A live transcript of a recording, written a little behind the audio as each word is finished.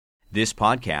This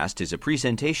podcast is a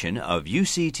presentation of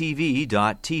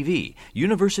UCTV.tv,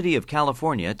 University of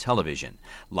California Television.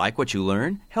 Like what you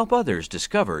learn? Help others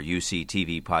discover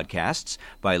UCTV podcasts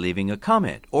by leaving a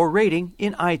comment or rating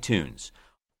in iTunes.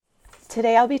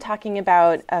 Today I'll be talking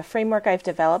about a framework I've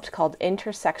developed called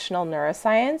Intersectional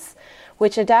Neuroscience,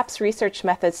 which adapts research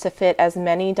methods to fit as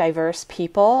many diverse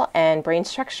people and brain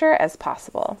structure as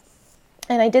possible.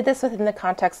 And I did this within the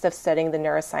context of studying the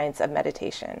neuroscience of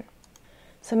meditation.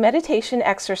 So meditation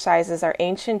exercises are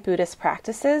ancient Buddhist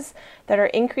practices that are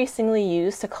increasingly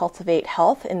used to cultivate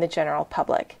health in the general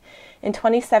public. In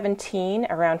 2017,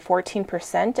 around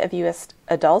 14% of U.S.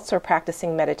 adults were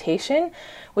practicing meditation,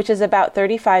 which is about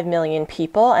 35 million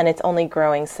people, and it's only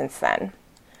growing since then.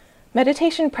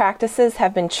 Meditation practices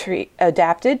have been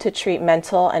adapted to treat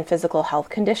mental and physical health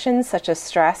conditions such as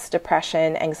stress,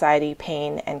 depression, anxiety,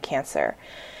 pain, and cancer.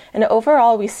 And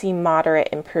overall, we see moderate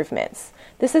improvements.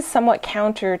 This is somewhat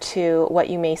counter to what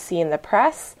you may see in the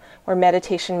press, where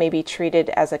meditation may be treated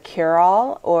as a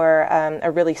cure-all or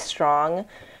a really strong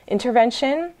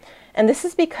intervention. And this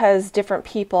is because different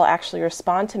people actually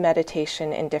respond to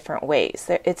meditation in different ways.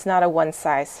 It's not a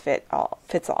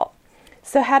one-size-fits all.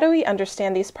 So how do we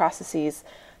understand these processes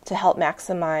to help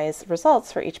maximize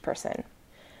results for each person?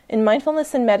 In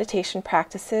mindfulness and meditation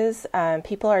practices,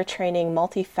 people are training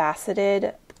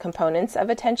multifaceted components of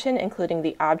attention, including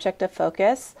the object of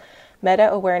focus,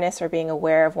 meta-awareness or being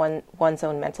aware of one's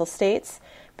own mental states,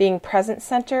 being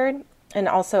present-centered, and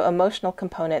also emotional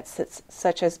components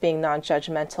such as being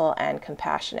non-judgmental and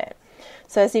compassionate.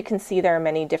 So as you can see, there are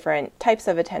many different types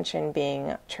of attention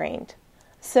being trained.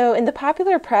 So in the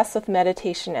popular press with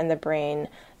meditation and the brain,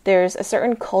 there's a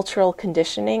certain cultural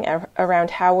conditioning around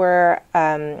how we're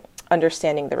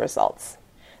understanding the results.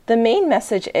 The main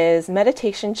message is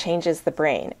meditation changes the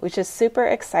brain, which is super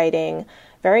exciting,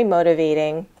 very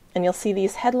motivating, and you'll see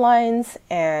these headlines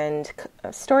and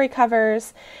story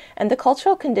covers. And the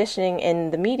cultural conditioning in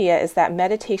the media is that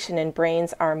meditation and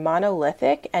brains are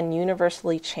monolithic and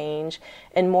universally change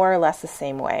in more or less the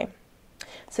same way.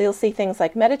 So you'll see things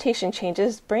like meditation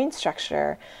changes brain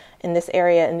structure in this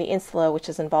area in the insula, which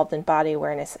is involved in body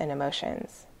awareness and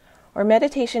emotions. Or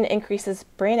meditation increases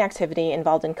brain activity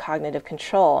involved in cognitive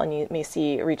control, and you may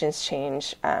see regions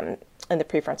change in the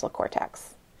prefrontal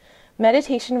cortex.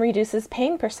 Meditation reduces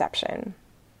pain perception.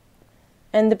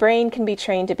 And the brain can be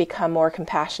trained to become more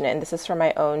compassionate. And this is from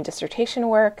my own dissertation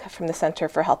work from the Center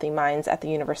for Healthy Minds at the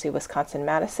University of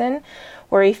Wisconsin-Madison,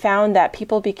 where he found that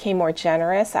people became more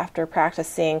generous after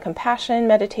practicing compassion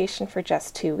meditation for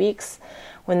just 2 weeks,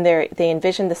 when they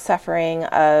envisioned the suffering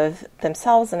of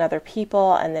themselves and other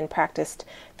people, and then practiced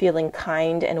feeling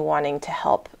kind and wanting to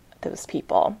help those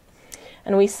people.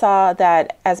 And we saw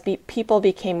that as people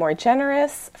became more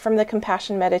generous from the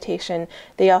compassion meditation,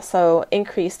 they also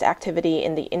increased activity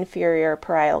in the inferior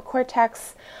parietal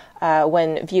cortex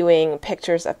when viewing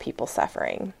pictures of people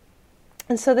suffering.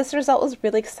 And so this result was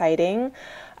really exciting.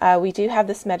 We do have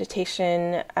this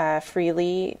meditation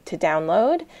freely to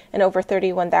download, and over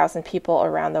 31,000 people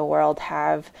around the world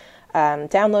have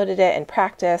downloaded it and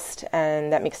practiced,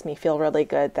 and that makes me feel really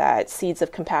good that seeds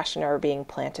of compassion are being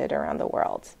planted around the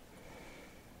world.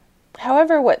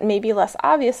 However, what may be less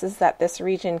obvious is that this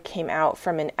region came out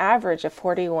from an average of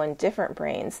 41 different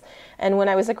brains. And when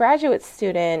I was a graduate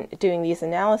student doing these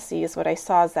analyses, what I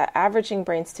saw is that averaging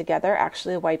brains together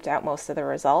actually wiped out most of the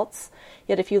results.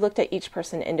 Yet if you looked at each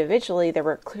person individually, there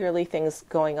were clearly things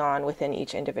going on within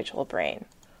each individual brain.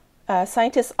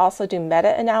 Scientists also do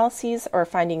meta-analyses, or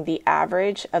finding the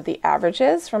average of the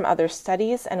averages from other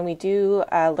studies, and we do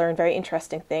learn very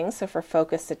interesting things. So for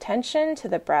focused attention to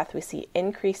the breath, we see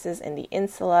increases in the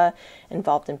insula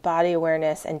involved in body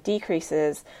awareness and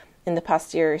decreases in the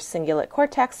posterior cingulate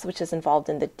cortex, which is involved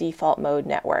in the default mode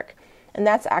network. And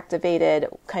that's activated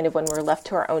kind of when we're left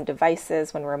to our own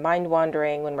devices, when we're mind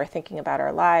wandering, when we're thinking about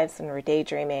our lives, when we're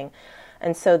daydreaming.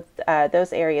 And so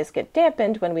those areas get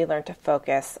dampened when we learn to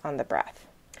focus on the breath.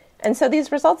 And so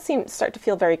these results start to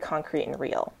feel very concrete and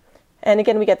real. And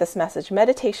again, we get this message: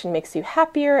 meditation makes you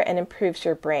happier and improves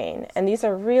your brain. And these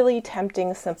are really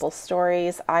tempting, simple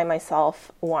stories. I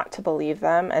myself want to believe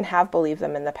them and have believed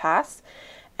them in the past.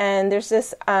 And there's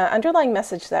this underlying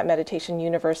message that meditation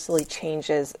universally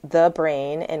changes the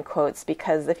brain, in quotes,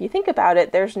 because if you think about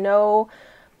it, there's no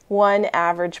one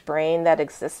average brain that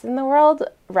exists in the world.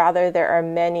 Rather, there are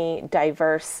many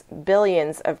diverse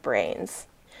billions of brains.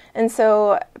 And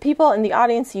so people in the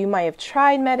audience, you might have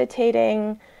tried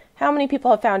meditating. How many people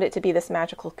have found it to be this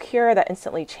magical cure that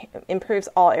instantly improves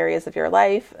all areas of your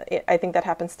life? I think that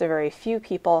happens to very few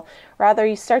people. Rather,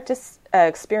 you start to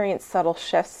experience subtle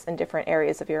shifts in different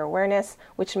areas of your awareness,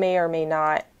 which may or may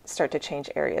not start to change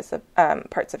areas of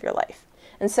parts of your life.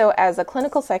 And so as a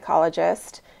clinical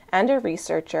psychologist and a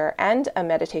researcher and a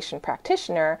meditation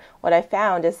practitioner, what I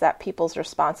found is that people's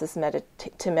responses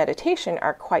to meditation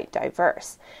are quite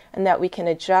diverse, and that we can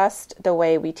adjust the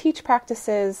way we teach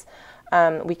practices.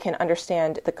 We can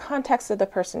understand the context of the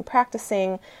person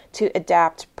practicing to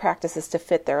adapt practices to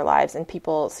fit their lives, and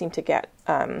people seem to get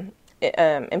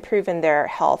improve in their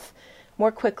health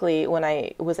more quickly when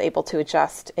I was able to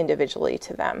adjust individually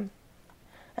to them.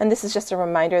 And this is just a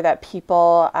reminder that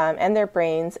people and their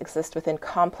brains exist within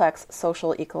complex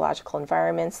social ecological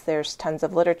environments. There's tons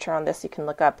of literature on this. You can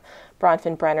look up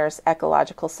Bronfenbrenner's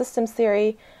ecological systems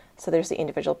theory. So there's the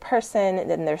individual person,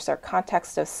 then there's our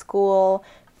context of school,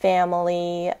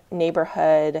 family,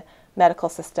 neighborhood, medical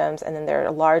systems, and then there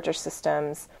are larger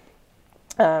systems,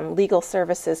 legal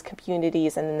services,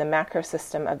 communities, and then the macro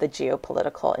system of the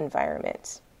geopolitical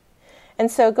environment. And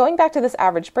so going back to this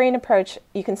average brain approach,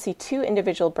 you can see two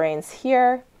individual brains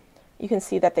here. You can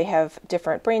see that they have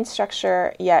different brain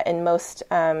structure, yet in most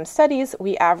studies,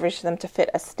 we average them to fit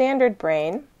a standard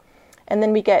brain. And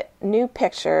then we get new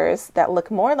pictures that look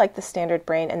more like the standard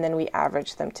brain, and then we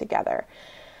average them together.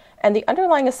 And the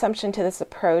underlying assumption to this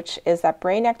approach is that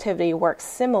brain activity works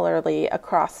similarly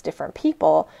across different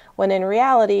people, when in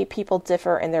reality, people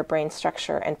differ in their brain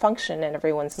structure and function, and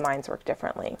everyone's minds work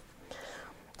differently.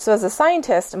 So as a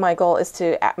scientist, my goal is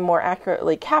to more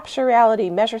accurately capture reality,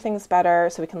 measure things better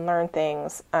so we can learn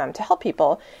things to help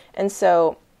people. And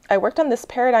so I worked on this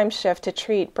paradigm shift to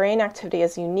treat brain activity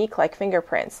as unique like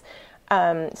fingerprints.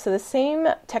 So the same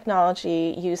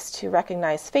technology used to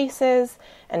recognize faces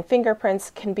and fingerprints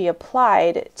can be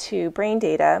applied to brain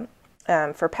data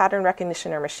for pattern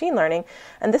recognition or machine learning.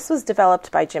 And this was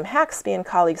developed by Jim Haxby and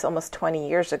colleagues almost 20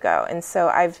 years ago. And so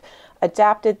I've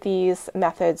adapted these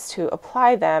methods to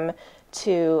apply them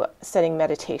to studying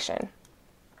meditation.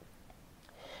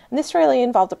 And this really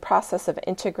involved a process of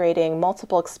integrating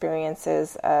multiple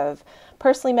experiences of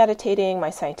personally meditating,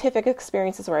 my scientific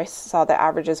experiences where I saw that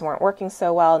averages weren't working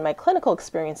so well, and my clinical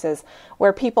experiences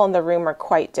where people in the room are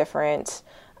quite different,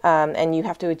 and you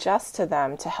have to adjust to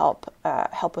them to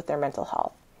help with their mental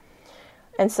health.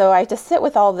 And so I had to sit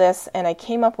with all this, and I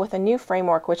came up with a new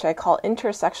framework, which I call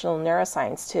intersectional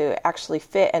neuroscience, to actually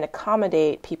fit and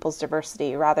accommodate people's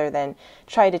diversity rather than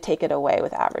try to take it away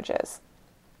with averages.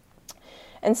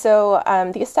 And so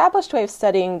the established way of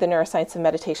studying the neuroscience of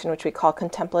meditation, which we call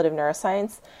contemplative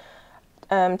neuroscience,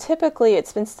 typically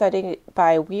it's been studied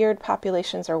by weird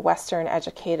populations or Western,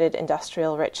 educated,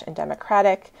 industrial, rich, and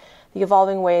democratic. The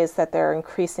evolving ways that there are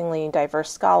increasingly diverse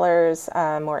scholars,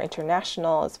 more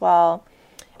international as well.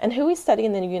 And who we study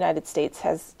in the United States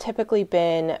has typically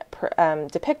been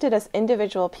depicted as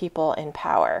individual people in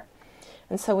power.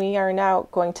 And so we are now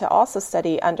going to also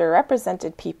study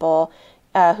underrepresented people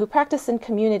who practice in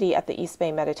community at the East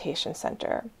Bay Meditation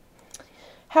Center.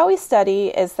 How we study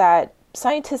is that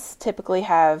scientists typically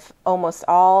have almost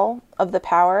all of the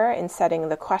power in setting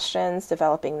the questions,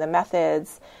 developing the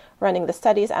methods, running the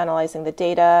studies, analyzing the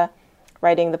data,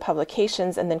 writing the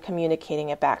publications, and then communicating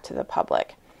it back to the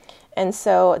public. And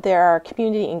so there are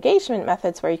community engagement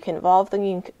methods where you can involve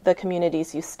the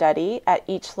communities you study at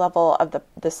each level of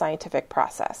the scientific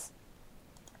process.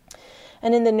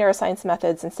 And in the neuroscience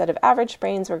methods, instead of average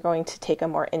brains, we're going to take a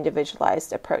more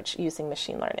individualized approach using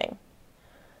machine learning.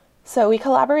 So we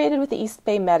collaborated with the East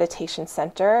Bay Meditation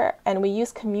Center, and we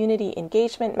use community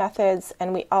engagement methods,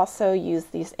 and we also use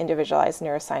these individualized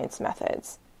neuroscience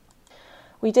methods.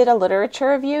 We did a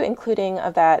literature review, including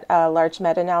of that large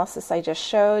meta-analysis I just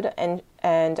showed,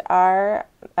 and our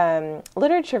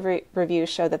literature review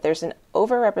showed that there's an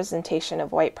overrepresentation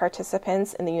of white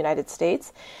participants in the United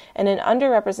States and an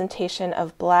underrepresentation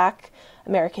of Black,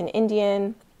 American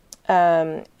Indian,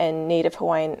 and Native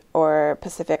Hawaiian or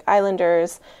Pacific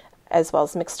Islanders, as well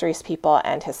as mixed race people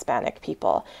and Hispanic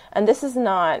people. And this is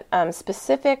not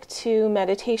specific to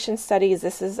meditation studies.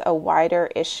 This is a wider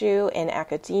issue in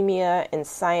academia, in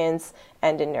science,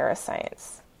 and in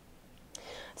neuroscience.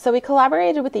 So we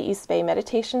collaborated with the East Bay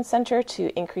Meditation Center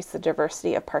to increase the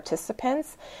diversity of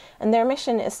participants, and their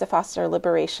mission is to foster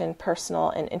liberation, personal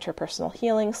and interpersonal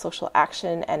healing, social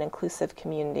action, and inclusive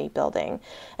community building.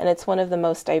 And it's one of the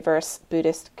most diverse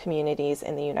Buddhist communities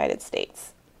in the United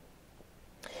States.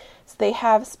 So they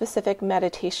have specific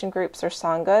meditation groups or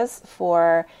sanghas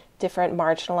for different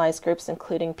marginalized groups,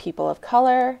 including people of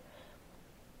color,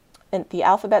 and the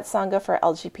Alphabet Sangha for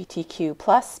LGBTQ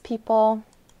plus people.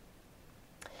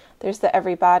 There's the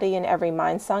Every Body and Every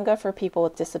Mind Sangha for people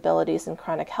with disabilities and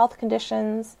chronic health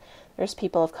conditions. There's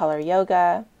People of Color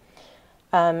Yoga.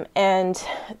 And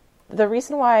the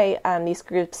reason why these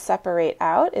groups separate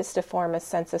out is to form a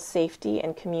sense of safety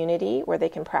and community where they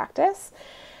can practice.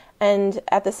 And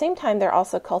at the same time, they're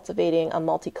also cultivating a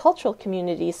multicultural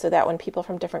community so that when people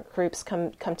from different groups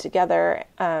come together,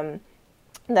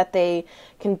 that they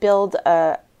can build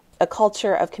a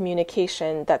culture of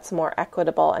communication that's more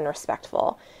equitable and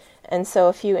respectful. And so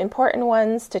a few important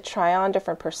ones to try on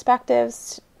different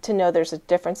perspectives, to know there's a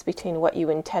difference between what you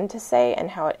intend to say and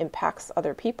how it impacts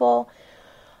other people,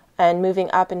 and moving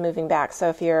up and moving back. So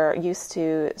if you're used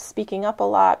to speaking up a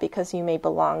lot because you may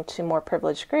belong to more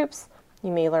privileged groups,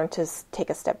 you may learn to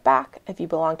take a step back. If you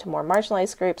belong to more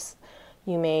marginalized groups,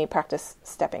 you may practice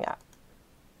stepping up.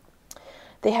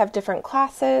 They have different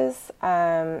classes,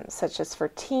 such as for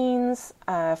teens,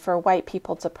 for white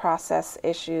people to process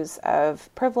issues of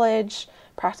privilege,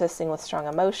 practicing with strong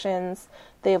emotions.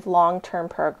 They have long-term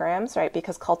programs, right?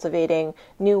 Because cultivating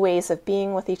new ways of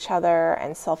being with each other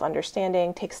and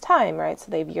self-understanding takes time, right? So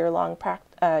they have year-long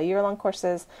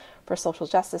courses for social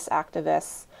justice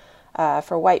activists,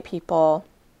 for white people,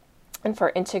 and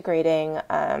for integrating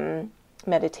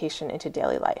meditation into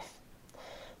daily life.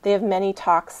 They have many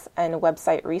talks and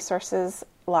website resources.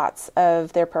 Lots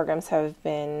of their programs have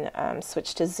been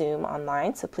switched to Zoom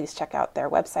online, so please check out their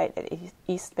website at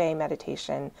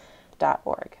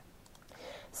eastbaymeditation.org.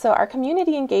 So our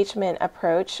community engagement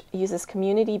approach uses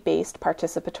community-based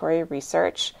participatory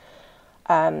research,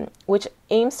 which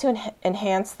aims to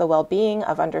enhance the well-being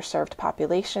of underserved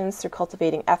populations through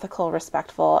cultivating ethical,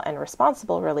 respectful, and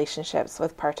responsible relationships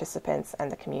with participants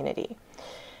and the community.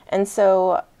 And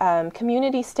so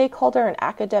community stakeholder and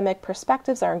academic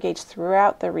perspectives are engaged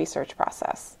throughout the research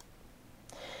process.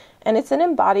 And it's an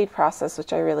embodied process,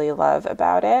 which I really love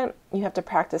about it. You have to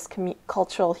practice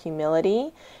cultural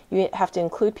humility. You have to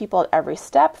include people at every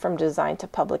step, from design to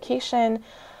publication.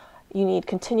 You need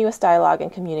continuous dialogue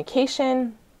and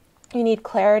communication. You need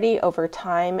clarity over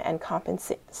time and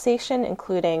compensation,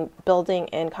 including building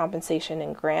in compensation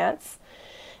and grants.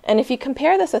 And if you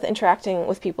compare this with interacting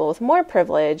with people with more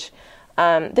privilege,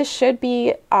 this should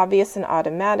be obvious and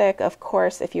automatic. Of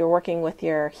course, if you're working with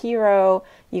your hero,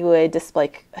 you would display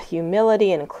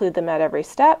humility and include them at every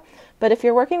step. But if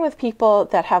you're working with people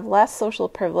that have less social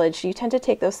privilege, you tend to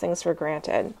take those things for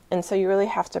granted. And so you really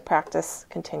have to practice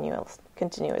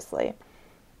continuously.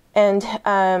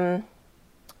 And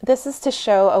this is to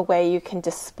show a way you can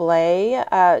display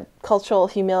cultural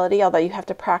humility, although you have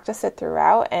to practice it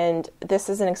throughout. And this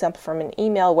is an example from an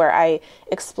email where I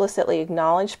explicitly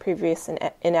acknowledged previous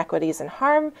inequities and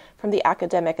harm from the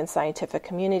academic and scientific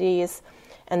communities,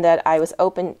 and that I was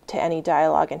open to any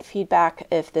dialogue and feedback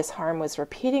if this harm was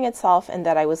repeating itself, and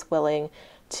that I was willing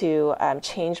to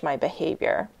change my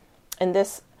behavior. And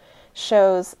this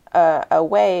shows a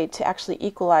way to actually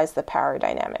equalize the power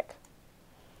dynamic.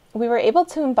 We were able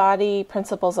to embody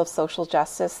principles of social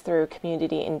justice through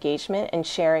community engagement and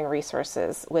sharing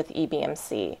resources with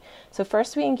EBMC. So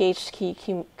first we engaged key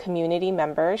community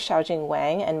members, Xiaojing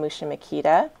Weng and Musha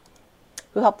Makita,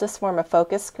 who helped us form a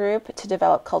focus group to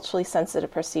develop culturally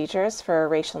sensitive procedures for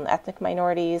racial and ethnic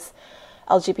minorities,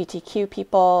 LGBTQ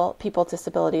people, people with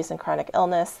disabilities and chronic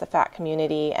illness, the fat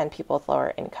community, and people with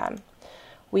lower income.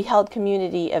 We held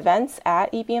community events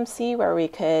at EBMC where we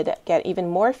could get even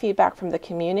more feedback from the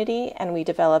community, and we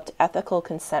developed ethical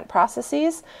consent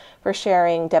processes for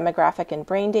sharing demographic and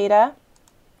brain data.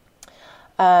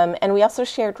 And we also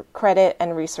shared credit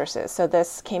and resources. So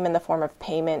this came in the form of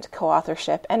payment,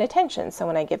 co-authorship, and attention. So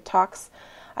when I give talks,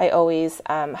 I always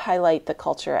highlight the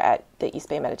culture at the East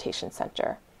Bay Meditation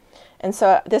Center. And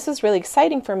so this is really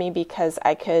exciting for me because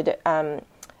I could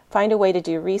find a way to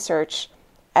do research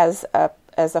as a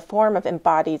form of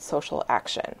embodied social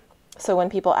action. So when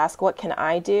people ask, what can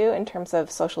I do in terms of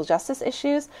social justice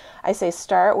issues? I say,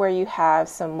 start where you have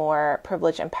some more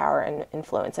privilege and power and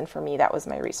influence. And for me, that was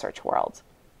my research world.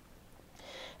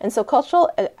 And so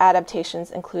cultural adaptations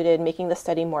included making the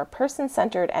study more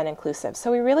person-centered and inclusive.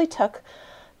 So we really took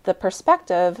the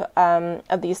perspective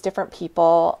of these different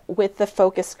people with the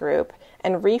focus group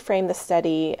and reframed the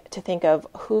study to think of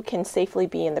who can safely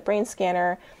be in the brain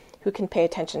scanner, who can pay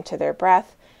attention to their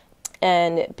breath,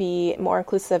 and be more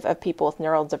inclusive of people with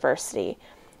neural diversity.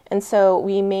 And so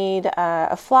we made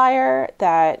a flyer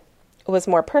that was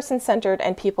more person-centered,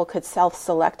 and people could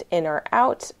self-select in or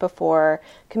out before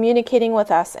communicating with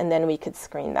us, and then we could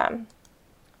screen them.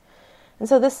 And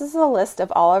so this is a list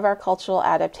of all of our cultural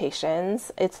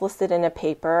adaptations. It's listed in a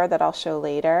paper that I'll show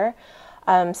later.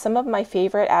 Some of my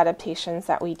favorite adaptations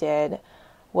that we did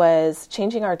was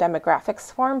changing our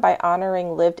demographics form by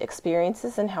honoring lived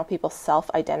experiences and how people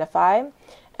self-identify,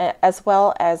 as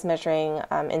well as measuring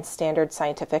in standard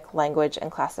scientific language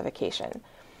and classification.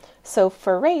 So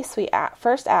for race, we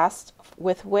first asked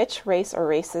with which race or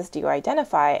races do you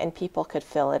identify, and people could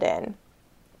fill it in.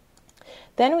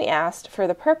 Then we asked for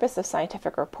the purpose of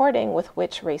scientific reporting, with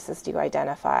which races do you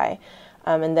identify,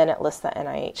 and then it lists the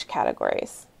NIH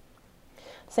categories.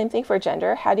 Same thing for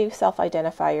gender. How do you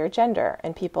self-identify your gender?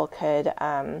 And people could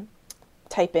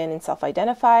type in and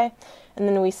self-identify. And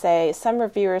then we say some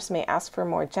reviewers may ask for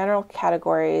more general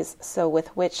categories. So with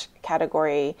which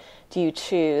category do you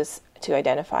choose to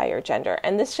identify your gender?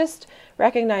 And this just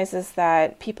recognizes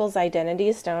that people's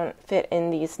identities don't fit in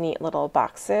these neat little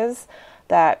boxes,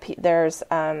 that there's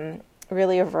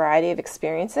really a variety of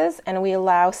experiences, and we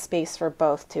allow space for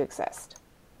both to exist.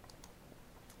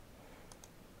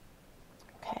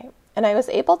 Okay, and I was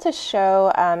able to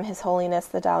show His Holiness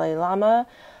the Dalai Lama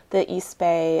the East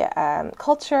Bay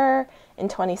culture in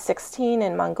 2016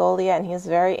 in Mongolia, and he was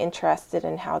very interested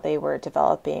in how they were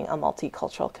developing a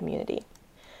multicultural community.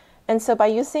 And so by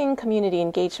using community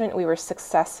engagement, we were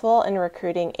successful in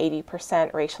recruiting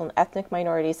 80% racial and ethnic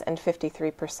minorities and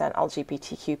 53%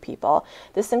 LGBTQ people.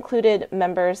 This included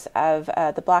members of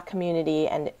the Black community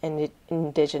and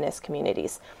Indigenous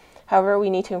communities. However, we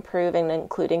need to improve in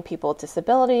including people with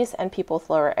disabilities and people with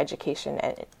lower education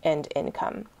and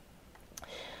income.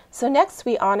 So next,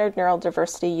 we honored neural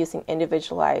diversity using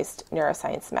individualized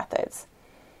neuroscience methods.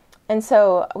 And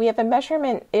so we have a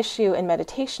measurement issue in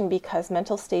meditation because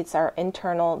mental states are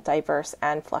internal, diverse,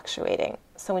 and fluctuating.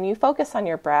 So when you focus on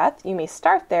your breath, you may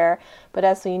start there, but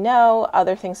as we know,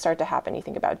 other things start to happen. You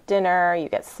think about dinner, you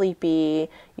get sleepy,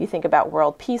 you think about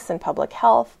world peace and public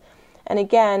health. And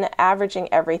again, averaging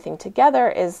everything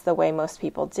together is the way most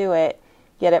people do it,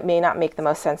 yet it may not make the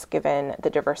most sense given the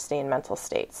diversity in mental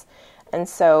states. And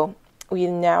so we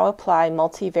now apply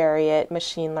multivariate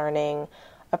machine learning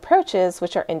approaches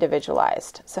which are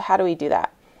individualized. So how do we do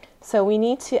that? So we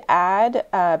need to add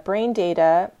brain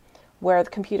data where the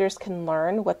computers can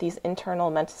learn what these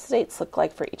internal mental states look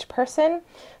like for each person.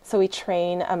 So we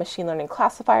train a machine learning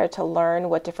classifier to learn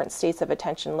what different states of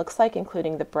attention looks like,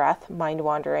 including the breath, mind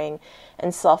wandering,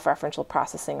 and self-referential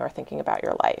processing or thinking about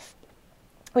your life.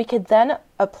 We could then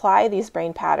apply these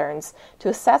brain patterns to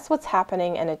assess what's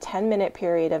happening in a 10-minute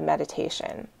period of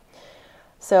meditation.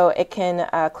 So it can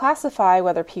classify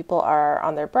whether people are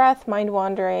on their breath, mind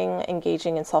wandering,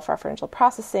 engaging in self-referential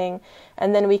processing,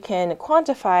 and then we can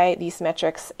quantify these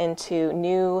metrics into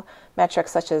new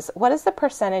metrics such as what is the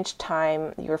percentage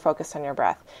time you're focused on your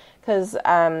breath? Because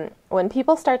when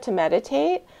people start to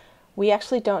meditate, we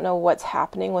actually don't know what's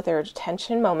happening with their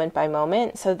attention moment by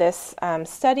moment. So this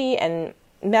study and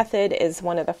method is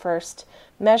one of the first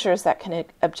measures that can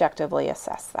objectively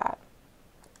assess that.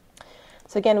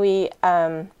 So again, we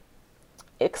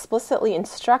explicitly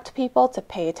instruct people to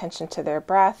pay attention to their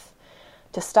breath,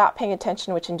 to stop paying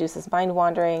attention, which induces mind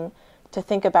wandering, to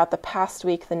think about the past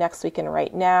week, the next week, and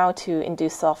right now to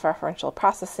induce self-referential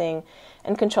processing,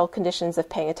 and control conditions of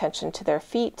paying attention to their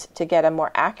feet to get a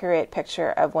more accurate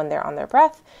picture of when they're on their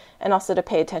breath, and also to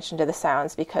pay attention to the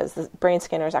sounds because the brain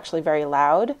scanner is actually very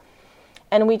loud.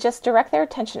 And we just direct their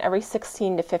attention every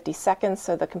 16 to 50 seconds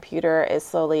so the computer is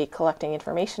slowly collecting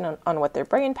information on what their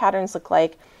brain patterns look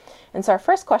like. And so our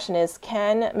first question is,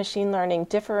 can machine learning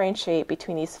differentiate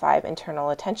between these 5 internal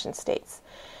attention states?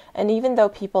 And even though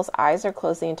people's eyes are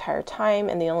closed the entire time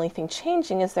and the only thing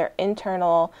changing is their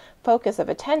internal focus of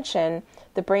attention,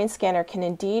 the brain scanner can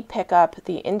indeed pick up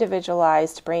the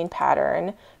individualized brain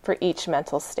pattern for each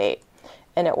mental state.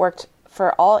 And it worked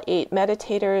for all 8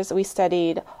 meditators. We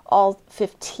studied all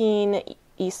 15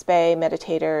 East Bay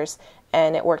meditators,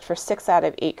 and it worked for 6 out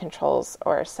of 8 controls,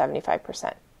 or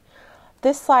 75%.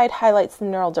 This slide highlights the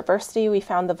neural diversity. We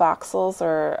found the voxels,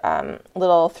 or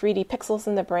little 3D pixels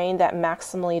in the brain that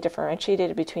maximally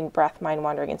differentiated between breath, mind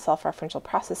wandering, and self-referential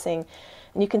processing.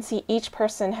 And you can see each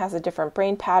person has a different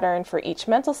brain pattern for each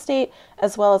mental state,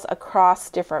 as well as across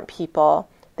different people.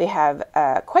 They have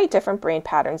quite different brain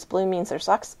patterns. Blue means there's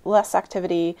less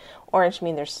activity, orange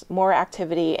means there's more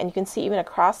activity, and you can see even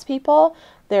across people,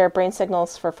 their brain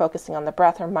signals for focusing on the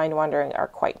breath or mind wandering are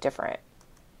quite different.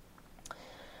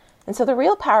 And so the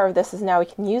real power of this is now we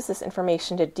can use this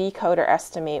information to decode or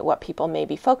estimate what people may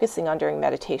be focusing on during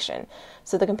meditation.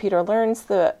 So the computer learns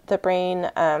the brain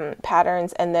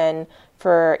patterns, and then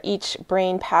for each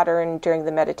brain pattern during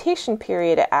the meditation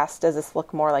period, it asks, does this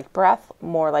look more like breath,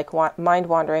 more like mind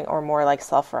wandering, or more like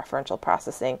self-referential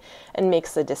processing, and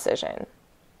makes a decision.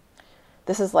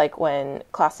 This is like when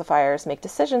classifiers make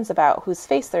decisions about whose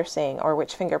face they're seeing or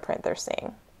which fingerprint they're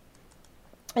seeing.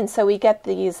 And so we get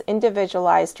these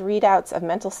individualized readouts of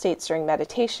mental states during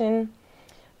meditation.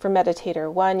 For meditator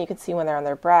 1, you can see when they're on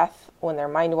their breath, when they're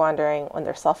mind wandering, when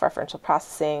they're self-referential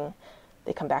processing.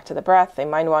 they come back to the breath, they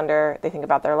mind wander, they think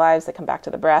about their lives, they come back to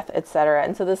the breath, etc.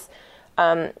 And so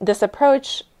this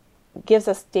approach gives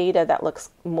us data that looks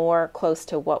more close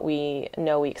to what we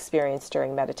know we experience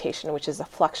during meditation, which is a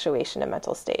fluctuation in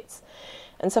mental states.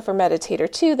 And so for meditator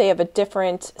 2, they have a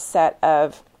different set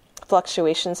of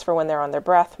fluctuations for when they're on their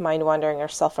breath, mind wandering, or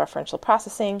self-referential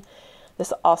processing.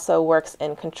 This also works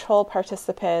in control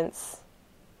participants.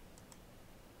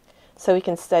 So we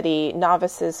can study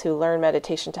novices who learn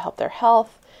meditation to help their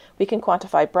health. We can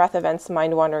quantify breath events,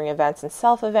 mind wandering events, and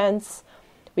self events.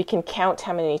 We can count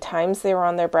how many times they were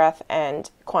on their breath and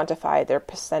quantify their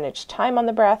percentage time on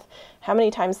the breath, how many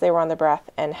times they were on the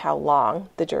breath, and how long,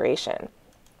 the duration.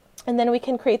 And then we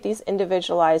can create these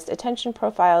individualized attention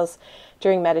profiles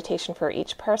during meditation for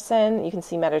each person. You can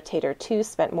see meditator 2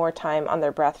 spent more time on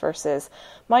their breath versus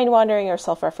mind wandering or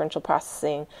self-referential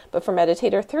processing. But for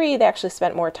meditator 3, they actually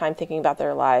spent more time thinking about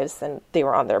their lives than they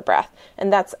were on their breath.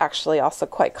 And that's actually also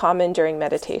quite common during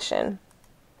meditation.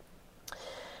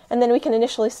 And then we can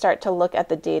initially start to look at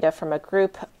the data from a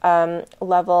group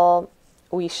level.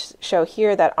 We show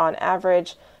here that on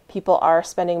average, people are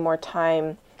spending more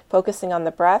time focusing on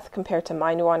the breath compared to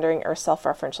mind wandering or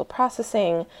self-referential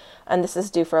processing, and this is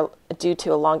due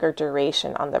to a longer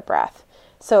duration on the breath.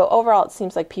 So overall, it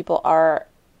seems like people are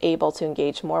able to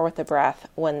engage more with the breath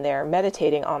when they're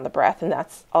meditating on the breath, and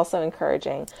that's also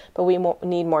encouraging, but we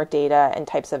need more data and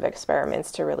types of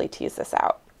experiments to really tease this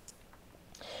out.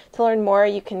 To learn more,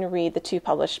 you can read the 2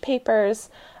 published papers.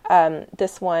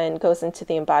 This one goes into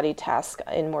the embodied task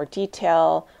in more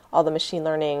detail, all the machine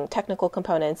learning technical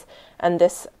components, and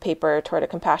this paper, Toward a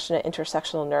Compassionate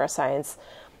Intersectional Neuroscience,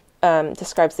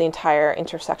 describes the entire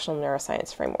intersectional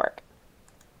neuroscience framework.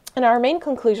 And our main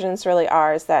conclusions really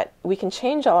is that we can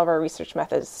change all of our research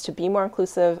methods to be more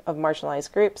inclusive of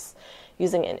marginalized groups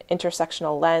using an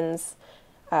intersectional lens.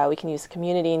 We can use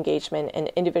community engagement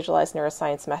and individualized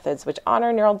neuroscience methods which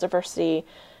honor neural diversity,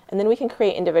 and then we can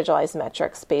create individualized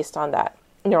metrics based on that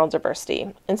neural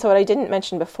diversity. And so what I didn't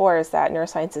mention before is that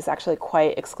neuroscience is actually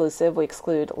quite exclusive. We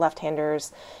exclude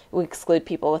left-handers, we exclude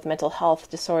people with mental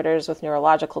health disorders, with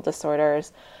neurological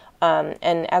disorders.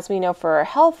 And as we know, for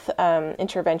health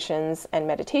interventions and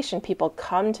meditation, people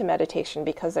come to meditation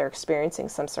because they're experiencing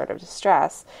some sort of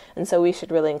distress, and so we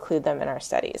should really include them in our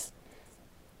studies.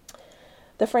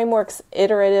 The framework's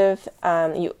iterative.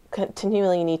 You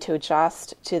continually need to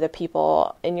adjust to the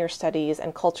people in your studies,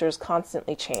 and cultures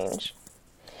constantly change.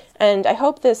 And I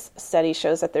hope this study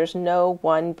shows that there's no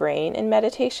one brain in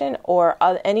meditation or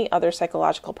any other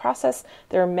psychological process.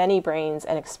 There are many brains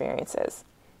and experiences.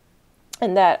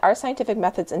 And that our scientific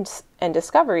methods and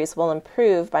discoveries will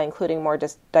improve by including more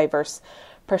diverse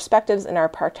perspectives in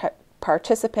our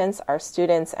participants, our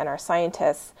students, and our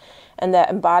scientists, and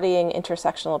that embodying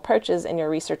intersectional approaches in your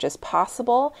research is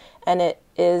possible, and it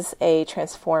is a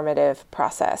transformative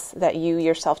process that you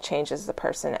yourself change as a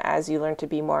person as you learn to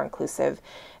be more inclusive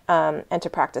and to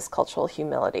practice cultural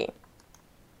humility.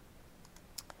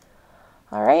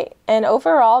 All right, and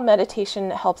overall,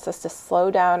 meditation helps us to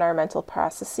slow down our mental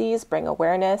processes, bring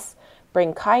awareness,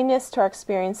 bring kindness to our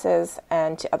experiences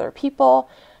and to other people,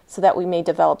 so that we may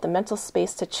develop the mental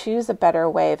space to choose a better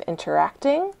way of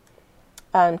interacting,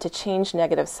 to change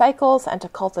negative cycles, and to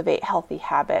cultivate healthy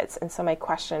habits. And so my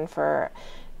question for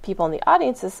people in the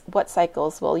audience is, what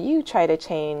cycles will you try to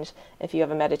change if you have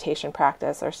a meditation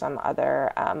practice or some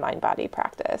other mind-body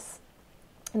practice?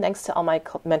 And thanks to all my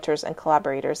mentors and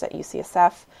collaborators at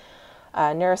UCSF,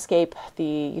 Neuroscape,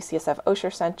 the UCSF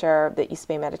Osher Center, the East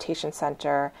Bay Meditation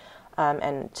Center,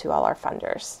 and to all our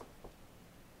funders.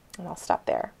 And I'll stop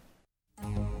there.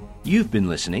 You've been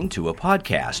listening to a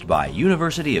podcast by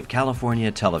University of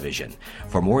California Television.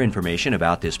 For more information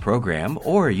about this program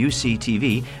or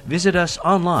UCTV, visit us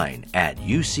online at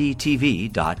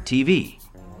uctv.tv.